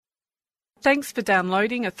Thanks for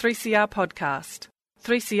downloading a 3CR podcast.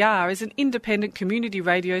 3CR is an independent community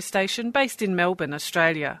radio station based in Melbourne,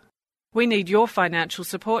 Australia. We need your financial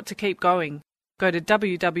support to keep going. Go to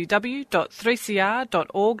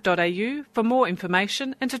www.3cr.org.au for more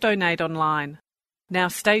information and to donate online. Now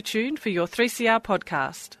stay tuned for your 3CR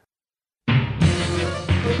podcast.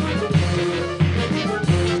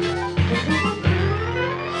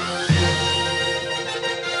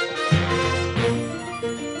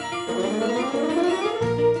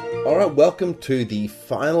 Alright, welcome to the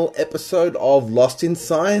final episode of Lost in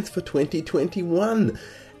Science for 2021.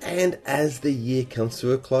 And as the year comes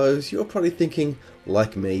to a close, you're probably thinking,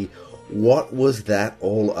 like me, what was that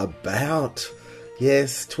all about?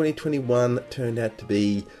 Yes, 2021 turned out to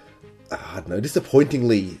be,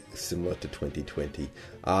 disappointingly similar to 2020.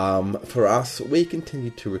 For us, we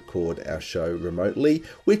continued to record our show remotely,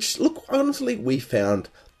 which, look, honestly, we found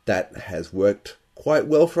that has worked quite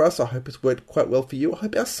well for us. I hope it's worked quite well for you. I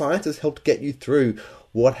hope our science has helped get you through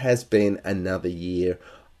what has been another year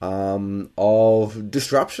of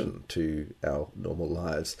disruption to our normal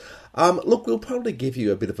lives. Look, we'll probably give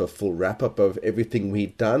you a bit of a full wrap-up of everything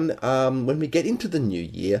we've done when we get into the new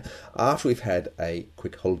year, after we've had a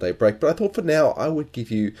quick holiday break. But I thought for now I would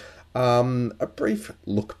give you a brief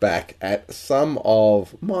look back at some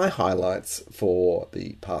of my highlights for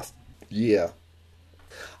the past year.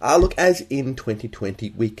 Look, as in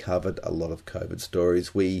 2020, we covered a lot of COVID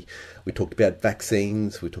stories. We talked about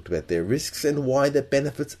vaccines, we talked about their risks and why the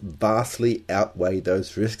benefits vastly outweigh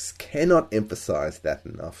those risks. Cannot emphasize that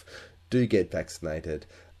enough. Do get vaccinated.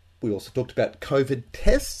 We also talked about COVID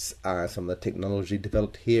tests, some of the technology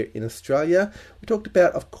developed here in Australia. We talked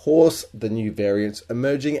about, of course, the new variants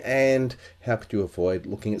emerging and how could you avoid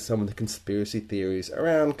looking at some of the conspiracy theories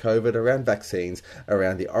around COVID, around vaccines,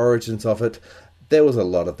 around the origins of it. There was a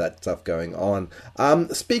lot of that stuff going on.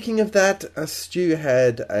 Speaking of that, Stu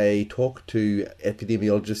had a talk to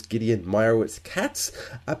epidemiologist Gideon Meyerowitz-Katz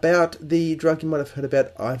about the drug you might have heard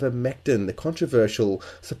about, ivermectin, the controversial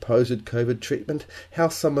supposed COVID treatment, how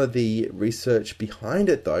some of the research behind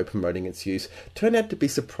it, though, promoting its use, turned out to be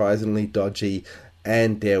surprisingly dodgy,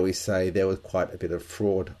 and dare we say, there was quite a bit of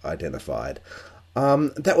fraud identified.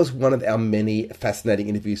 That was one of our many fascinating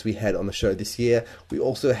interviews we had on the show this year. We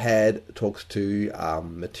also had talks to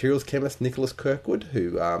materials chemist Nicholas Kirkwood,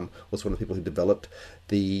 who was one of the people who developed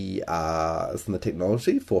some of the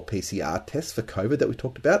technology for PCR tests for COVID that we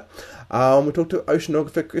talked about. We talked to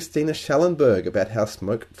oceanographer Christina Schallenberg about how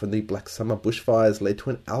smoke from the Black Summer bushfires led to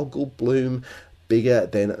an algal bloom bigger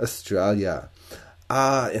than Australia.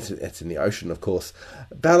 It's in the ocean, of course.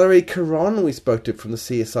 Valerie Caron, we spoke to from the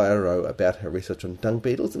CSIRO about her research on dung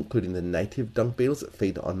beetles, including the native dung beetles that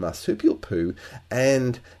feed on marsupial poo,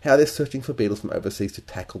 and how they're searching for beetles from overseas to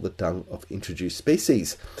tackle the dung of introduced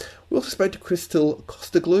species. We also spoke to Crystal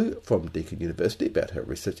Costaglou from Deakin University about her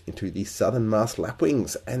research into the southern masked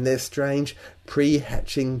lapwings and their strange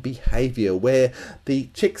pre-hatching behaviour, where the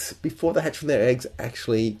chicks, before they hatch from their eggs,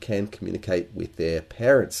 actually can communicate with their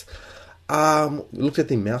parents. We looked at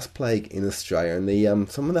the mouse plague in Australia and the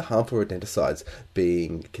some of the harmful rodenticides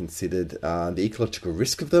being considered, the ecological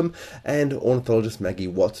risk of them, and ornithologist Maggie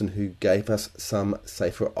Watson, who gave us some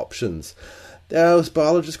safer options. There was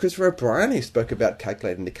biologist Christopher O'Brien, who spoke about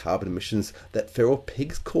calculating the carbon emissions that feral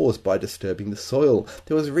pigs cause by disturbing the soil.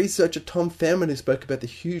 There was researcher Tom Fairman, who spoke about the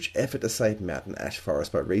huge effort to save mountain ash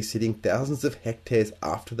forests by reseeding thousands of hectares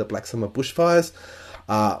after the Black Summer bushfires.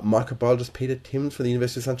 Microbiologist Peter Timms from the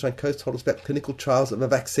University of Sunshine Coast told us about clinical trials of a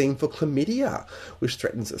vaccine for chlamydia, which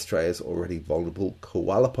threatens Australia's already vulnerable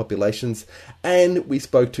koala populations. And we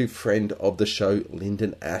spoke to friend of the show,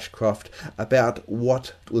 Lyndon Ashcroft, about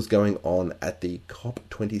what was going on at the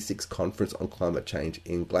COP26 conference on climate change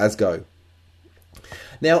in Glasgow.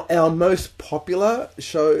 Now, our most popular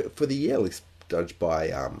show for the year, at least judged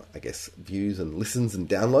by, views and listens and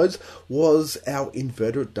downloads, was our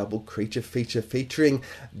invertebrate double creature feature featuring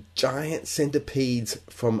giant centipedes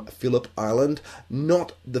from Phillip Island.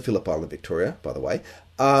 Not the Phillip Island, Victoria, by the way.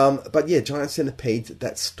 But yeah, giant centipedes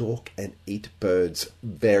that stalk and eat birds.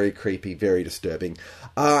 Very creepy, very disturbing.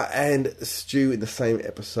 And Stu, in the same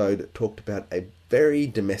episode, talked about a very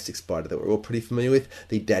domestic spider that we're all pretty familiar with,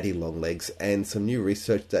 the daddy longlegs, and some new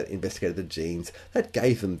research that investigated the genes that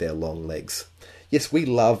gave them their long legs. Yes, we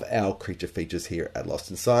love our creature features here at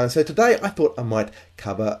Lost in Science, so today I thought I might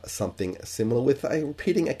cover something similar with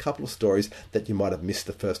repeating a couple of stories that you might have missed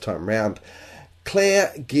the first time round.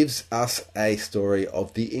 Claire gives us a story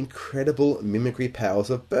of the incredible mimicry powers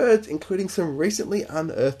of birds, including some recently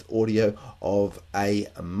unearthed audio of a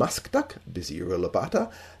musk duck, Biziura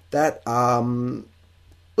lobata, that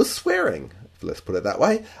was swearing let's put it that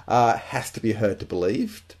way, has to be heard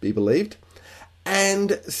to be believed.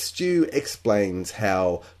 And Stu explains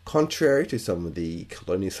how, contrary to some of the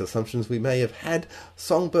colonialist assumptions we may have had,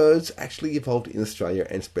 songbirds actually evolved in Australia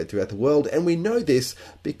and spread throughout the world, and we know this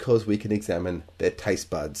because we can examine their taste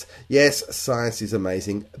buds. Yes, science is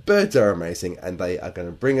amazing, birds are amazing, and they are going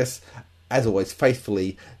to bring us, as always,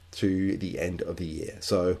 faithfully to the end of the year.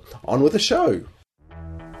 So, on with the show!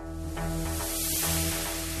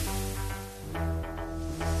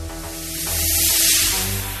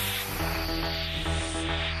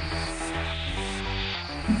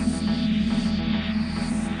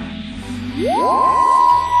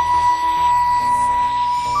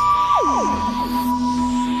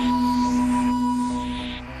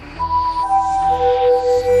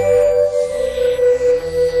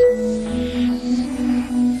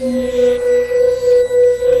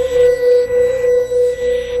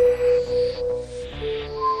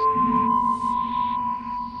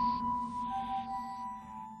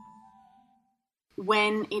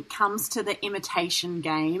 When it comes to the imitation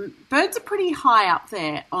game, birds are pretty high up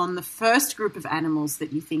there on the first group of animals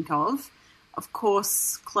that you think of. Of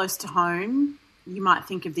course, close to home, you might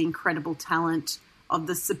think of the incredible talent of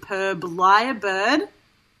the superb lyrebird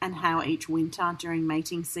and how each winter during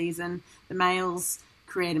mating season, the males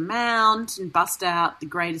create a mound and bust out the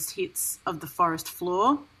greatest hits of the forest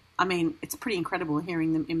floor. I mean, it's pretty incredible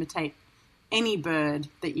hearing them imitate any bird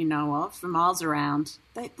that you know of for miles around.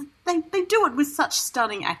 They do it with such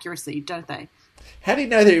stunning accuracy, don't they? How do you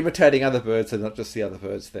know they're imitating other birds and not just the other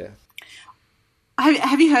birds there?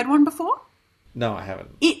 Have you heard one before? No, I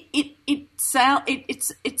haven't. It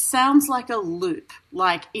sounds like a loop.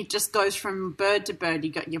 Like it just goes from bird to bird.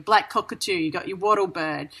 You got your black cockatoo, you got your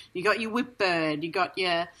wattlebird, you got your whipbird, you got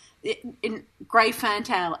your grey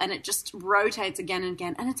fantail, and it just rotates again and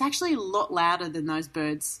again. And it's actually a lot louder than those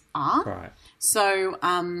birds are. Right. So,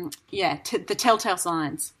 the telltale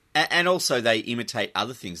signs. And also, they imitate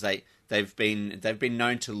other things. They've been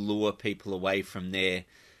known to lure people away from their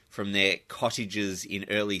cottages in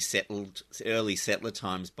early settler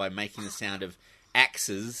times by making the sound of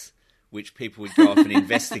axes, which people would go off and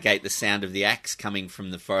investigate the sound of the axe coming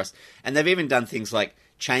from the forest. And they've even done things like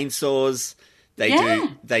chainsaws.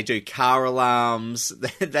 They do car alarms.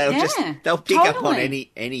 They'll pick up on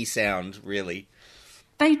any sound, really.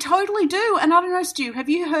 They totally do. And I don't know, Stu, have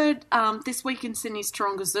you heard this week in Sydney's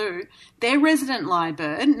Taronga Zoo, their resident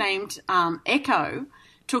lyrebird named Echo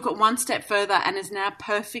took it one step further and has now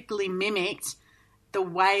perfectly mimicked the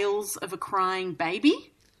wails of a crying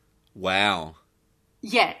baby. Wow.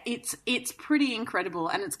 Yeah, it's pretty incredible,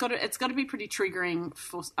 and it's got to be pretty triggering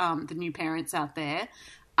for the new parents out there.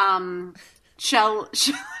 Shall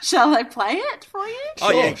I play it for you?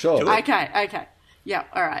 Oh, yeah, sure. Okay. Yeah,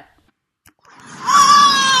 all right.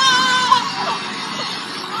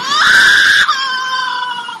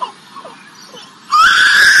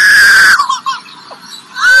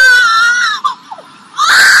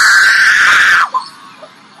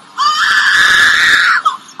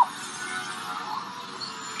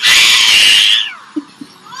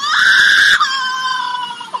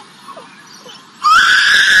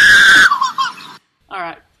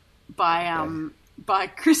 By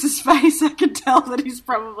Chris's face, I can tell that he's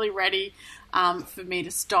probably ready for me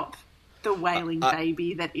to stop the wailing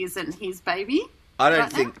baby that isn't his baby. I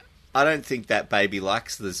don't think that baby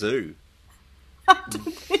likes the zoo. I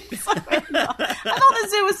don't think so. I thought the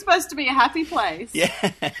zoo was supposed to be a happy place. Yeah.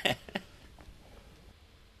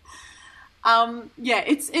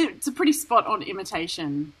 It's a pretty spot on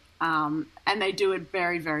imitation, and they do it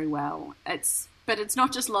very, very well. But it's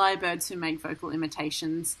not just lyrebirds who make vocal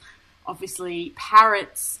imitations. Obviously,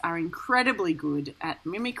 parrots are incredibly good at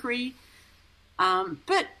mimicry.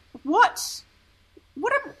 But what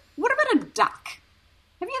about a duck?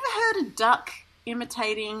 Have you ever heard a duck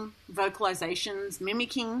imitating vocalizations,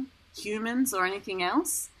 mimicking humans or anything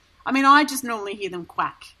else? I mean, I just normally hear them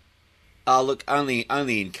quack. Oh, look, only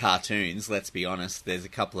in cartoons, let's be honest. There's a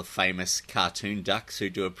couple of famous cartoon ducks who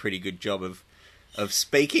do a pretty good job of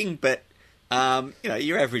speaking, but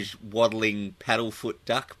your average waddling paddlefoot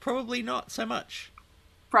duck, probably not so much.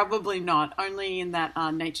 Probably not. Only in that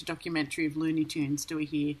nature documentary of Looney Tunes do we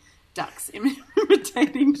hear ducks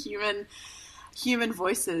imitating human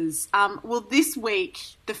voices. Well, this week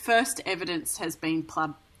the first evidence has been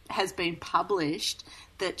published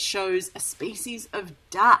that shows a species of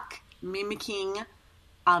duck mimicking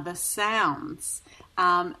other sounds.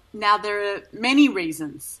 Now, there are many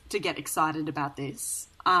reasons to get excited about this.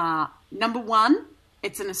 Number one,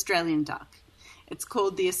 it's an Australian duck. It's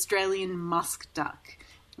called the Australian musk duck,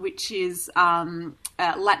 which is a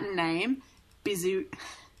Latin name,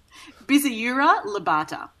 Biziura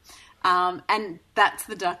lobata. And that's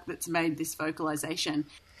the duck that's made this vocalization.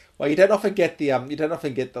 Well, you don't often get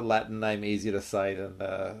the Latin name easier to say than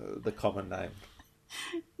the common name.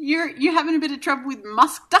 You're having a bit of trouble with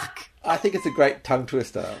musk duck? I think it's a great tongue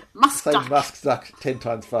twister. Musk Say duck. musk duck 10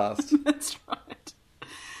 times fast. That's right.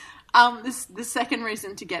 The second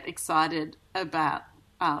reason to get excited about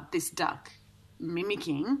this duck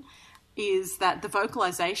mimicking is that the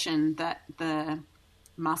vocalization that the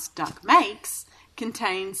musk duck makes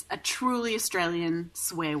contains a truly Australian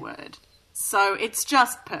swear word. So it's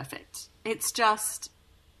just perfect. It's just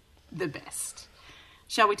the best.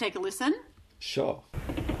 Shall we take a listen? Sure.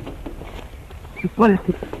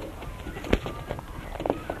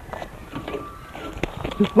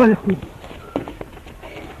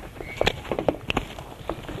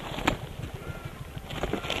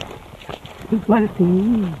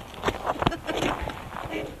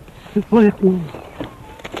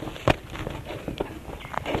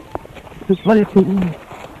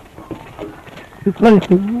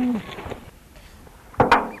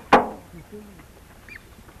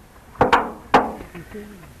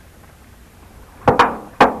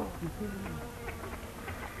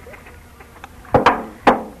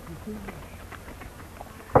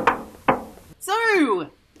 So,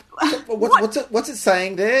 What's it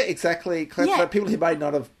saying there exactly? Yeah. For people who may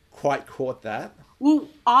not have quite caught that. well,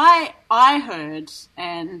 I heard,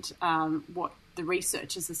 and what the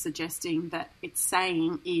researchers are suggesting that it's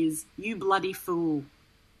saying is, "You bloody fool,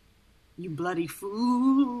 you bloody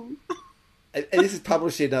fool." And this is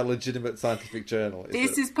published in a legitimate scientific journal.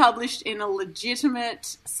 This is published in a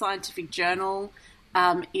legitimate scientific journal.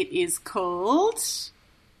 It is called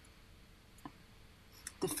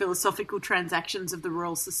The Philosophical Transactions of the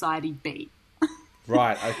Royal Society B.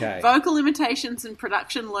 Right, okay. Vocal Imitations and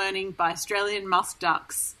Production Learning by Australian Musk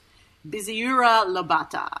Ducks, Biziura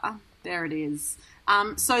lobata. There it is.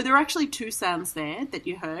 So there are actually two sounds there that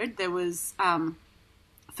you heard. There was,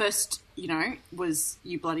 first, was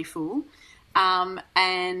 "you bloody fool." And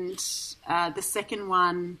the second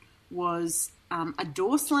one was a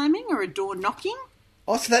door slamming or a door knocking.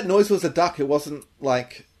 Oh, so that noise was a duck. It wasn't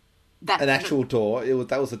like an actual door.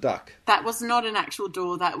 That was a duck. That was not an actual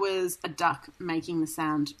door. That was a duck making the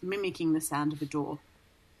sound, mimicking the sound of a door.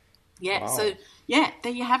 Yeah, Wow. So, yeah,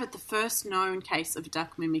 there you have it, the first known case of a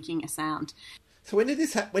duck mimicking a sound. So when did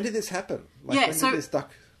this happen? Yeah, when so- did this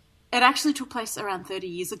duck... It actually took place around 30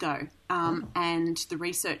 years ago, and the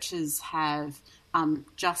researchers have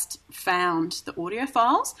just found the audio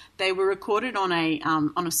files. They were recorded on a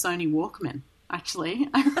Sony Walkman, actually.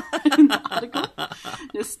 I read in the article.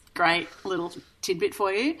 Just great little tidbit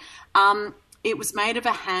for you. It was made of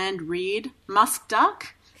a hand-reared musk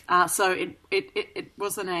duck, so it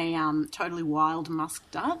wasn't a totally wild musk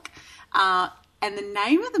duck. And the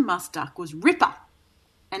name of the musk duck was Ripper,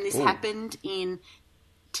 and this happened in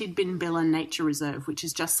Tidbinbilla Nature Reserve, which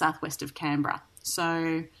is just southwest of Canberra.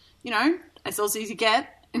 So, as Aussie as you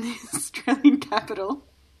get in the Australian capital,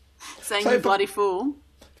 saying So you for- bloody fool.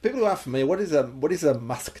 People who aren't familiar, what is a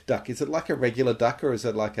musk duck? Is it like a regular duck or is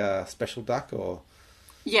it like a special duck or...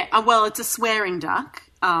 Yeah, well, it's a swearing duck.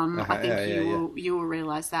 I think yeah. you will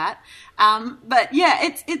realise that. But yeah,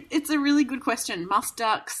 it's a really good question. Musk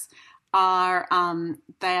ducks are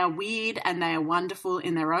they are weird and they are wonderful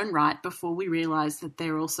in their own right. Before we realise that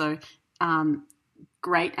they're also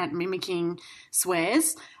great at mimicking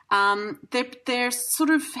swears. They're sort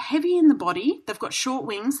of heavy in the body. They've got short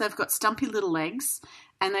wings. They've got stumpy little legs.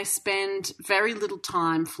 And they spend very little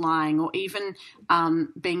time flying or even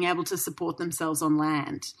being able to support themselves on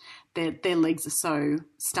land. Their legs are so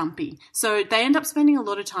stumpy. So they end up spending a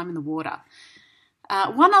lot of time in the water.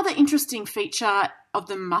 One other interesting feature of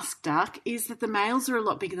the musk duck is that the males are a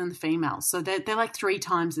lot bigger than the females. So they're like 3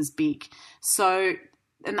 times as big. So,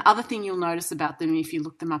 and the other thing you'll notice about them if you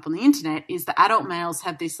look them up on the internet is the adult males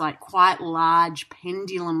have this like quite large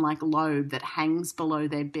pendulum-like lobe that hangs below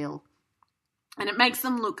their bill. And it makes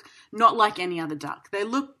them look not like any other duck. They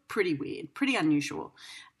look pretty weird, pretty unusual.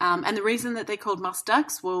 And the reason that they're called musk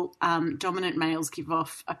ducks, well, dominant males give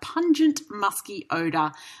off a pungent, musky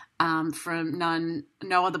odour from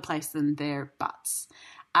no other place than their butts.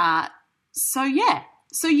 So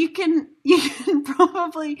you can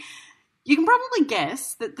probably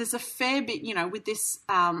guess that there's a fair bit, with this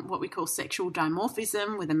what we call sexual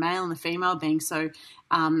dimorphism, with the male and the female being so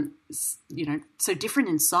different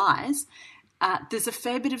in size. There's a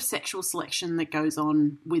fair bit of sexual selection that goes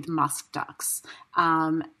on with musk ducks,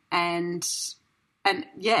 and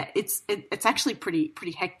yeah, it's actually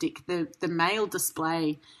pretty hectic. The male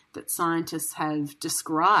display that scientists have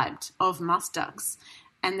described of musk ducks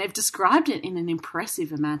and they've described it in an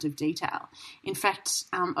impressive amount of detail. In fact,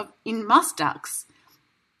 in musk ducks,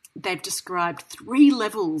 they've described 3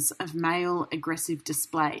 levels of male aggressive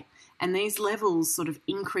display, and these levels sort of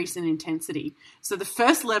increase in intensity. So the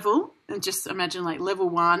first level, and just imagine like level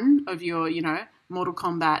 1 of your, Mortal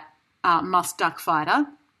Kombat musk duck fighter,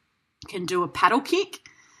 can do a paddle kick.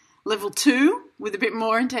 Level 2, with a bit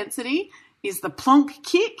more intensity, is the plonk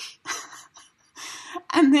kick.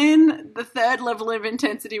 And then the third level of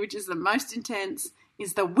intensity, which is the most intense,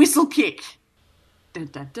 is the whistle kick. Da,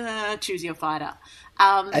 da, da, choose your fighter.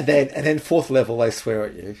 And then 4th level, they swear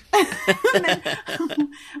at you.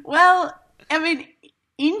 Well, I mean,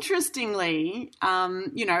 interestingly,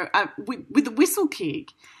 with the whistle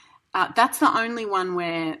kick, that's the only one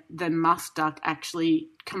where the musk duck actually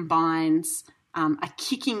combines a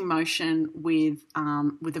kicking motion with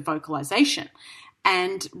a vocalization.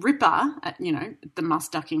 And Ripper, the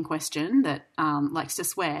musk duck in question that likes to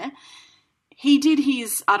swear, he did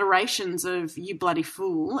his utteration of "you bloody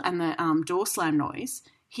fool" and the door slam noise.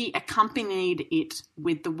 He accompanied it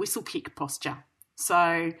with the whistle kick posture.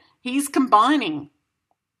 So he's combining.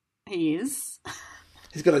 He is.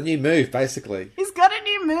 He's got a new move, basically. He's got a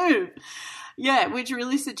new move. Yeah, which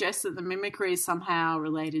really suggests that the mimicry is somehow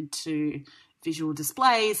related to visual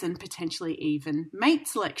displays and potentially even mate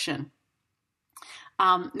selection.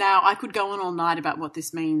 Now, I could go on all night about what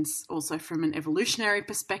this means also from an evolutionary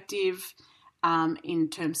perspective, in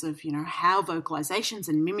terms of, how vocalizations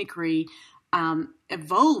and mimicry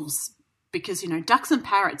evolves, because, ducks and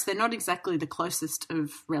parrots, they're not exactly the closest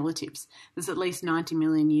of relatives. There's at least 90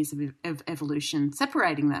 million years of evolution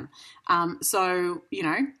separating them. So,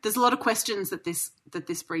 there's a lot of questions that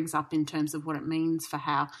this brings up in terms of what it means for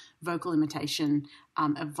how vocal imitation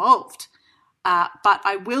evolved. But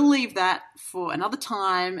I will leave that for another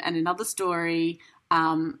time and another story,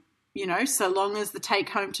 so long as the take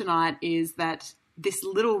home tonight is that this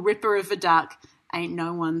little ripper of a duck ain't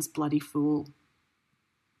no one's bloody fool.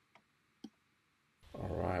 All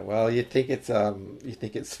right. Well, you think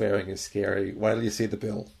it's swearing is scary. Wait till you see the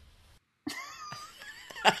bill.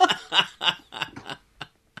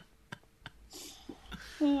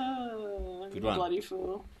 Good one. Bloody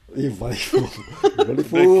fool. You bloody fool. You bloody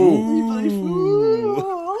fool. You bloody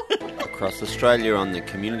fool. Across Australia on the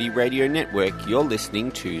Community Radio Network, you're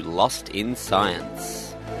listening to Lost in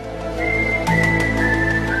Science.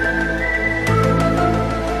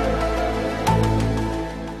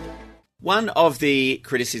 One of the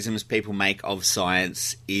criticisms people make of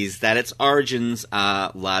science is that its origins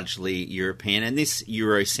are largely European, and this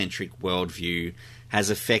Eurocentric worldview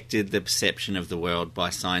has affected the perception of the world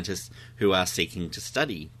by scientists who are seeking to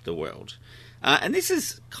study the world. And this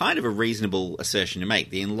is kind of a reasonable assertion to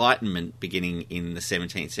make. The Enlightenment, beginning in the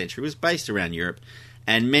 17th century, was based around Europe,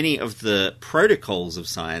 and many of the protocols of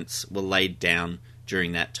science were laid down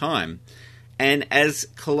during that time. And as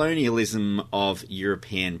colonialism of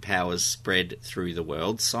European powers spread through the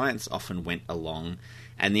world, science often went along,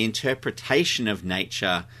 and the interpretation of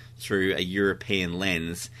nature through a European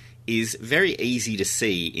lens is very easy to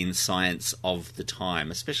see in science of the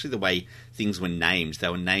time, especially the way things were named. They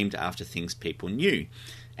were named after things people knew.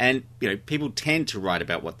 And, people tend to write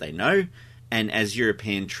about what they know, and as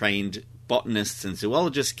European trained botanists and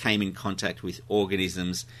zoologists came in contact with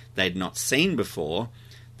organisms they'd not seen before,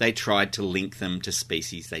 they tried to link them to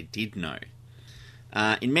species they did know.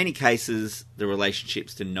 In many cases, the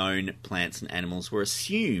relationships to known plants and animals were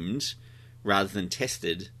assumed rather than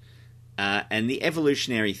tested, and the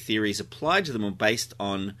evolutionary theories applied to them were based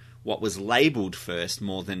on what was labelled first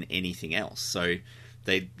more than anything else. So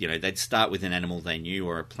they'd start with an animal they knew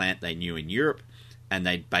or a plant they knew in Europe, and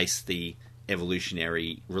they'd base the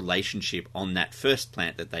evolutionary relationship on that first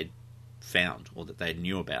plant that they'd found or that they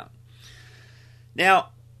knew about. Now,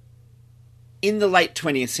 in the late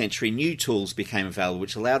 20th century, new tools became available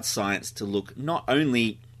which allowed science to look not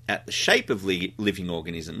only at the shape of living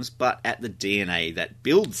organisms, but at the DNA that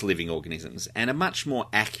builds living organisms, and a much more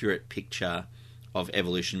accurate picture of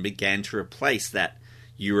evolution began to replace that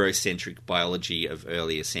Eurocentric biology of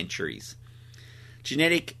earlier centuries.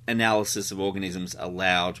 Genetic analysis of organisms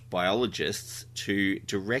allowed biologists to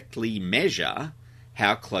directly measure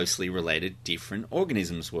how closely related different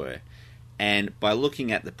organisms were. And by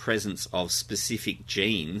looking at the presence of specific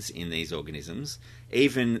genes in these organisms,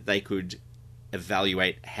 even they could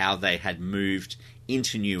evaluate how they had moved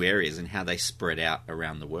into new areas and how they spread out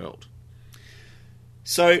around the world.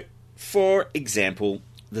 So, for example,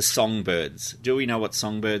 the songbirds. Do we know what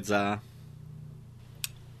songbirds are?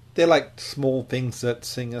 They're like small things that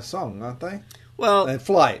sing a song, aren't they? Well, and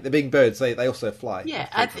fly. They're big birds. They also fly.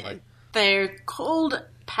 Yeah, they're called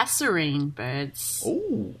passerine birds,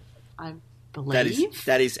 Ooh. I believe.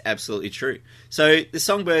 That is absolutely true. So the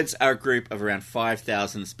songbirds are a group of around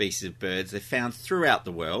 5,000 species of birds. They're found throughout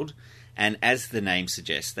the world, and as the name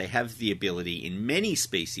suggests, they have the ability in many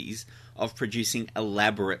species of producing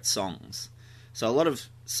elaborate songs. So a lot of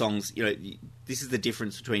songs, this is the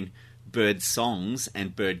difference between bird songs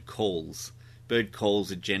and bird calls. Bird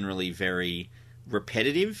calls are generally very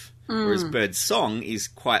repetitive, whereas bird song is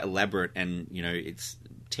quite elaborate and, it's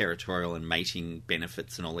territorial and mating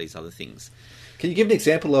benefits and all these other things. Can you give an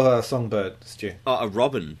example of a songbird, Stu? A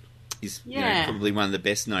robin is probably one of the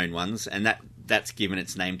best known ones, and that's given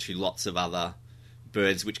its name to lots of other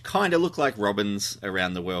birds which kind of look like robins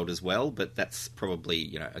around the world as well, but that's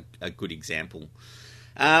probably a good example.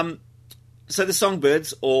 So the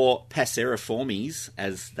songbirds, or Passeriformes,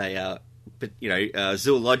 as they are, but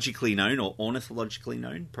zoologically known or ornithologically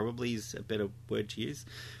known, probably is a better word to use.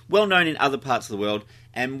 Well known in other parts of the world,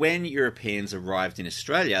 and when Europeans arrived in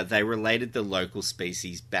Australia, they related the local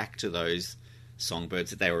species back to those songbirds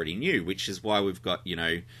that they already knew, which is why we've got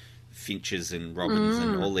finches and robins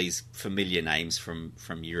and all these familiar names from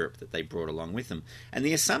Europe that they brought along with them. And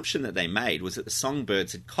the assumption that they made was that the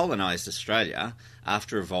songbirds had colonised Australia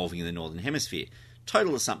after evolving in the Northern Hemisphere.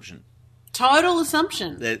 Total assumption. Total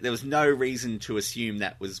assumption. There was no reason to assume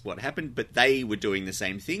that was what happened, but they were doing the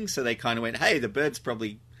same thing, so they kind of went, hey, the birds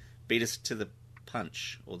probably beat us to the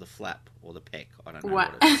punch, or the flap, or the peck. I don't know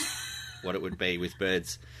what it would be with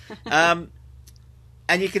birds.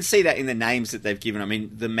 And you can see that in the names that they've given. I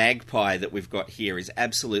mean, the magpie that we've got here is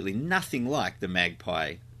absolutely nothing like the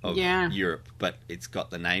magpie of Europe, but it's got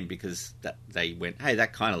the name because they went, hey,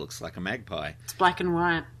 that kind of looks like a magpie. It's black and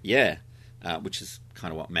white. Yeah, which is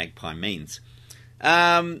kind of what magpie means.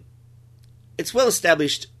 It's well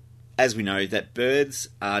established, as we know, that birds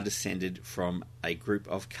are descended from a group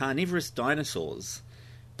of carnivorous dinosaurs,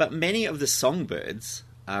 but many of the songbirds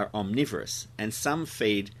are omnivorous, and some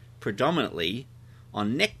feed predominantly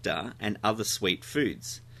on nectar and other sweet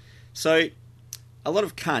foods. So a lot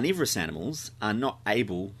of carnivorous animals are not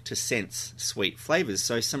able to sense sweet flavours,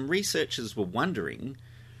 so some researchers were wondering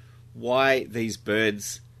why these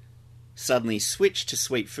birds suddenly switched to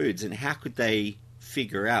sweet foods, and how could they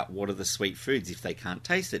figure out what are the sweet foods if they can't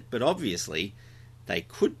taste it. But obviously they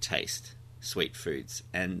could taste sweet foods,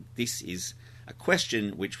 and this is a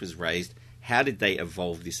question which was raised: how did they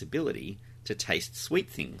evolve this ability to taste sweet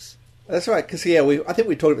things? That's right, because I think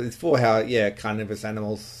we talked about this before, how carnivorous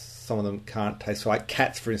animals, some of them can't taste. Like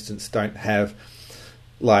cats, for instance, don't have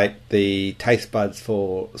like the taste buds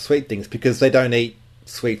for sweet things because they don't eat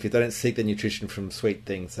sweet food. They don't seek the nutrition from sweet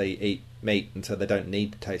things. They eat meat, and so they don't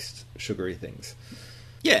need to taste sugary things.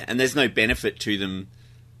 Yeah, and there's no benefit to them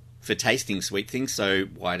for tasting sweet things, so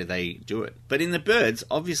why do they do it? But in the birds,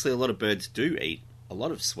 obviously a lot of birds do eat a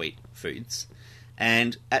lot of sweet foods.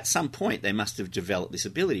 And at some point, they must have developed this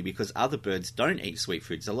ability because other birds don't eat sweet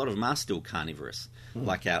foods. A lot of them are still carnivorous,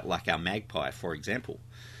 like our magpie, for example.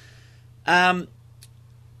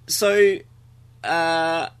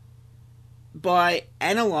 By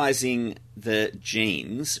analysing the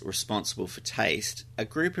genes responsible for taste, a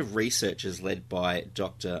group of researchers led by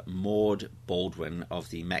Dr. Maud Baldwin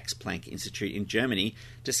of the Max Planck Institute in Germany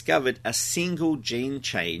discovered a single gene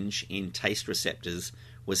change in taste receptors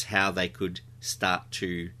was how they could start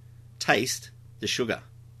to taste the sugar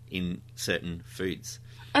in certain foods.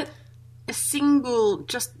 A single,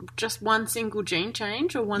 just one single gene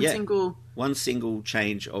change, or one single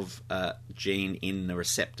change of a gene in the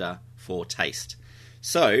receptor for taste.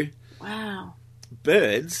 So, wow.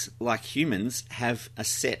 Birds, like humans, have a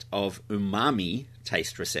set of umami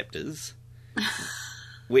taste receptors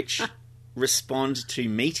which respond to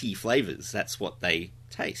meaty flavours. That's what they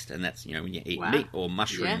taste, and that's when you eat meat or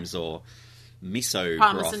mushrooms or miso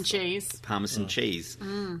Parmesan broth, cheese,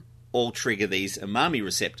 all trigger these umami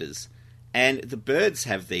receptors. And the birds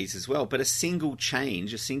have these as well, but a single gene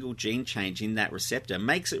change in that receptor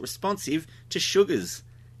makes it responsive to sugars,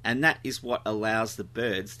 and that is what allows the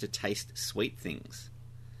birds to taste sweet things.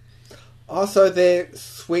 Also, their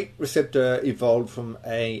sweet receptor evolved from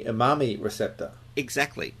a umami receptor.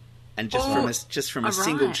 Exactly, and just from a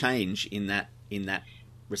single change in that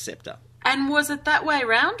receptor. And was it that way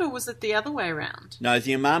round, or was it the other way round? No,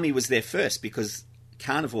 the umami was there first because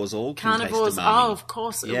carnivores all can taste umami. Oh, of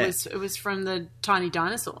course, it was from the tiny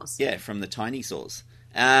dinosaurs. Yeah, from the tinisaurs.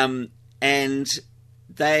 And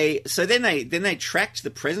they tracked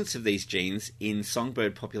the presence of these genes in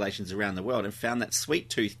songbird populations around the world and found that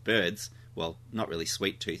sweet-toothed birds, well, not really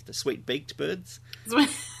sweet-toothed, the sweet-beaked birds,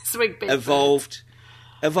 evolved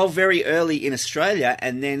very early in Australia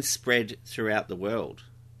and then spread throughout the world.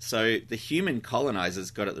 So the human colonizers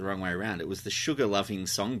got it the wrong way around. It was the sugar-loving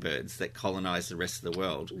songbirds that colonized the rest of the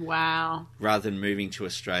world. Wow. Rather than moving to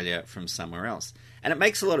Australia from somewhere else. And it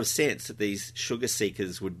makes a lot of sense that these sugar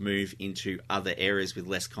seekers would move into other areas with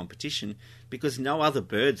less competition, because no other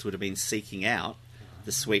birds would have been seeking out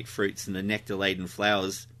the sweet fruits and the nectar-laden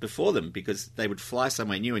flowers before them, because they would fly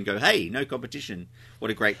somewhere new and go, hey, no competition. What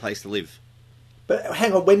a great place to live. But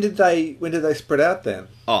hang on, when did they spread out then?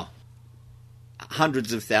 Oh,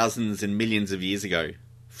 hundreds of thousands and millions of years ago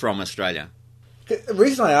from Australia. The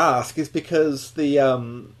reason I ask is because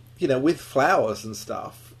with flowers and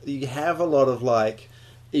stuff, you have a lot of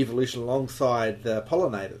evolution alongside the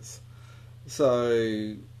pollinators.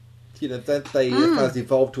 So, don't they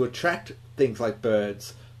evolve to attract things like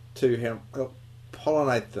birds to help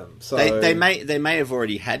pollinate them? So they may have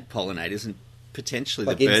already had pollinators, and potentially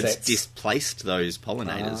the birds insects displaced those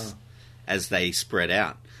pollinators as they spread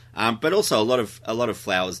out. But also, a lot of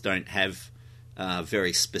flowers don't have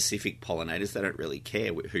very specific pollinators. They don't really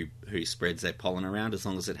care who spreads their pollen around, as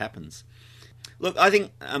long as it happens. Look, I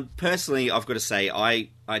think personally, I've got to say, I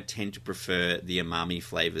tend to prefer the umami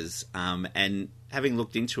flavours. And having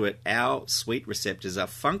looked into it, our sweet receptors are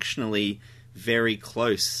functionally very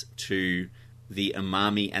close to the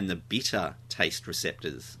umami and the bitter taste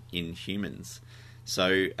receptors in humans.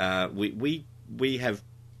 So we have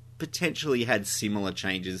potentially had similar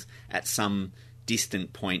changes at some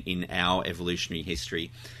distant point in our evolutionary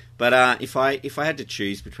history. But if I had to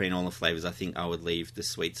choose between all the flavours, I think I would leave the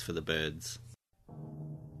sweets for the birds.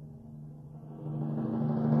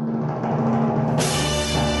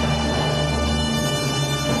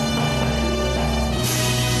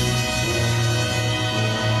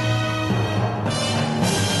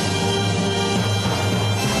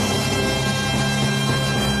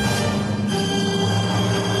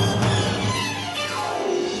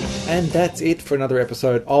 And that's it for another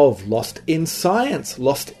episode of Lost in Science.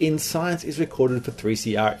 Lost in Science is recorded for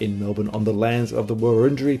 3CR in Melbourne on the lands of the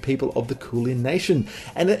Wurundjeri people of the Kulin Nation,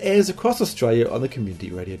 and it airs across Australia on the Community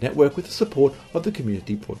Radio Network with the support of the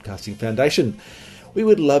Community Broadcasting Foundation. We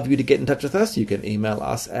would love you to get in touch with us. You can email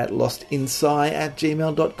us at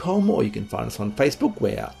lostinsci@gmail.com, or you can find us on Facebook,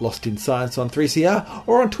 we're Lost in Science on 3CR,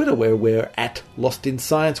 or on Twitter, where we're at Lost in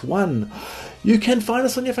Science 1. You can find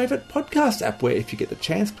us on your favourite podcast app, where if you get the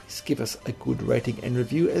chance, please give us a good rating and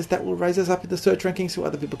review, as that will raise us up in the search rankings so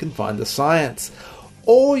other people can find the science.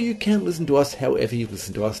 Or you can listen to us however you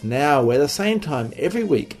listen to us now, where at the same time every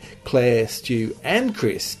week, Claire, Stu and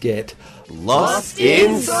Chris get Lost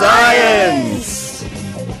in Science!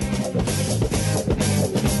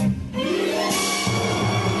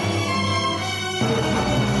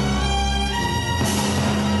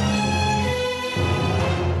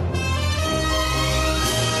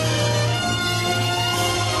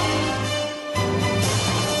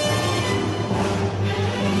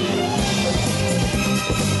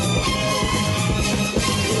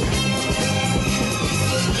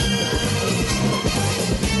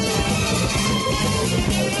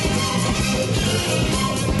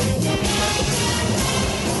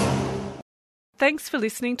 Thanks for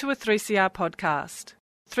listening to a 3CR podcast.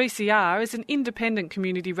 3CR is an independent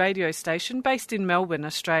community radio station based in Melbourne,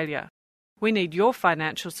 Australia. We need your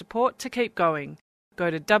financial support to keep going. Go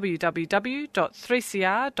to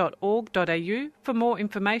www.3cr.org.au for more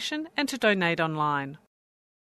information and to donate online.